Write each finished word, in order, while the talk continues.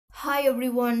Hi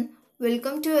everyone,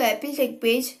 welcome to Apple Tech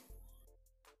Page.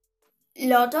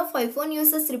 Lot of iPhone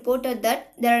users reported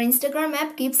that their Instagram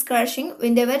app keeps crashing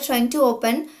when they were trying to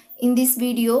open. In this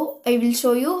video, I will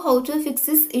show you how to fix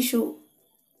this issue.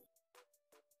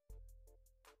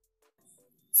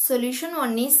 Solution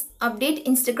 1 is update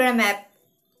Instagram app.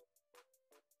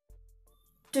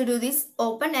 To do this,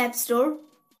 open App Store.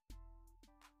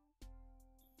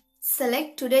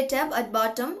 Select Today tab at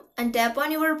bottom and tap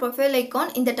on your profile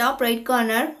icon in the top right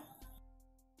corner.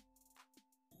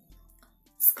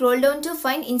 Scroll down to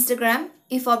find Instagram.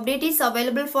 If update is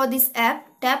available for this app,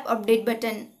 tap update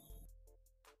button.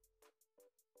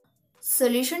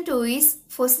 Solution 2 is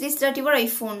first restart your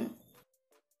iPhone.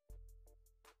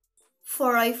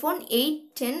 For iPhone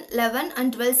 8, 10, 11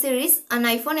 and 12 series and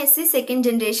iPhone SE second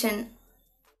generation.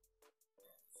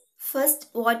 First,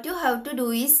 what you have to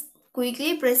do is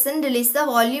quickly press and release the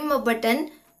volume up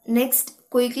button. Next,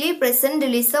 quickly press and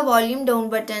release the volume down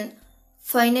button.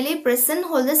 Finally, press and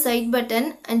hold the side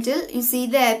button until you see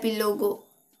the Apple logo.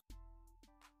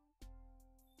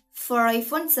 For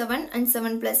iPhone 7 and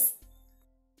 7 Plus,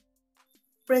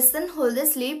 press and hold the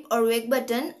sleep or wake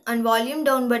button and volume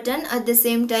down button at the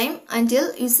same time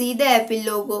until you see the Apple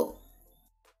logo.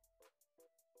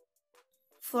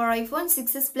 For iPhone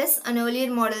 6s Plus and earlier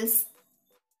models,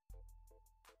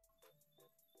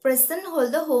 press and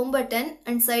hold the home button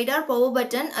and side or power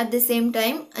button at the same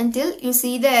time until you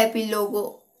see the Apple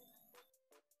logo.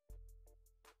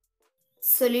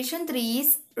 Solution 3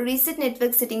 is reset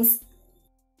network settings.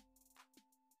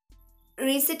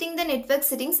 Resetting the network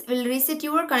settings will reset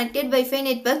your connected Wi-Fi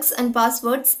networks and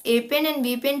passwords, APN and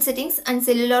VPN settings and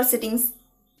cellular settings.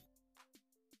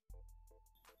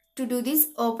 To do this,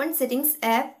 open Settings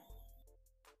app.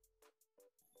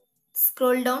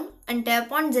 Scroll down and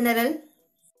tap on General.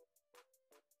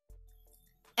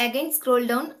 Again scroll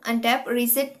down and tap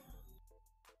Reset.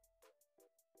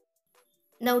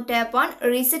 Now tap on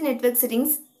Reset Network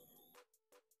Settings.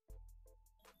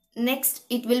 Next,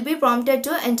 it will be prompted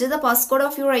to enter the passcode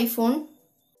of your iPhone.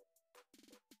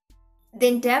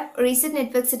 Then tap Reset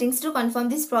Network Settings to confirm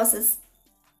this process.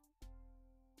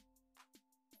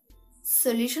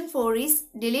 Solution 4 is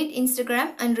delete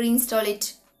Instagram and reinstall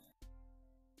it.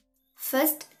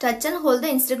 First, touch and hold the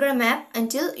Instagram app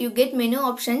until you get menu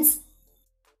options.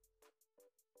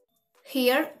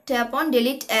 Here, tap on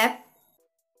Delete app.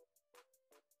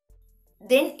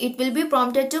 Then it will be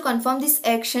prompted to confirm this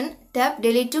action. Tap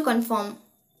Delete to confirm.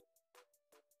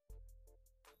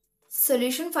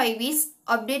 Solution 5 is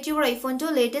update your iPhone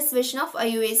to latest version of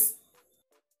iOS.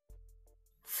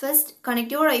 First,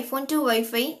 connect your iPhone to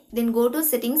Wi-Fi, then go to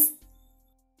Settings.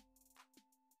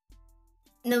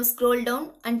 Now scroll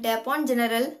down and tap on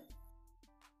General.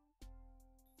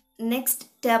 Next,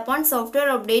 tap on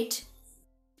Software Update.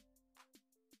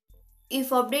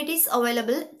 If update is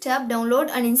available, tap Download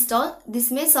and install.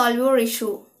 This may solve your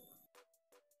issue.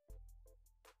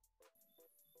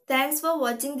 Thanks for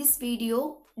watching this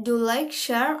video. Do like,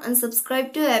 share and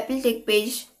subscribe to Apple Tech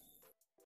Page.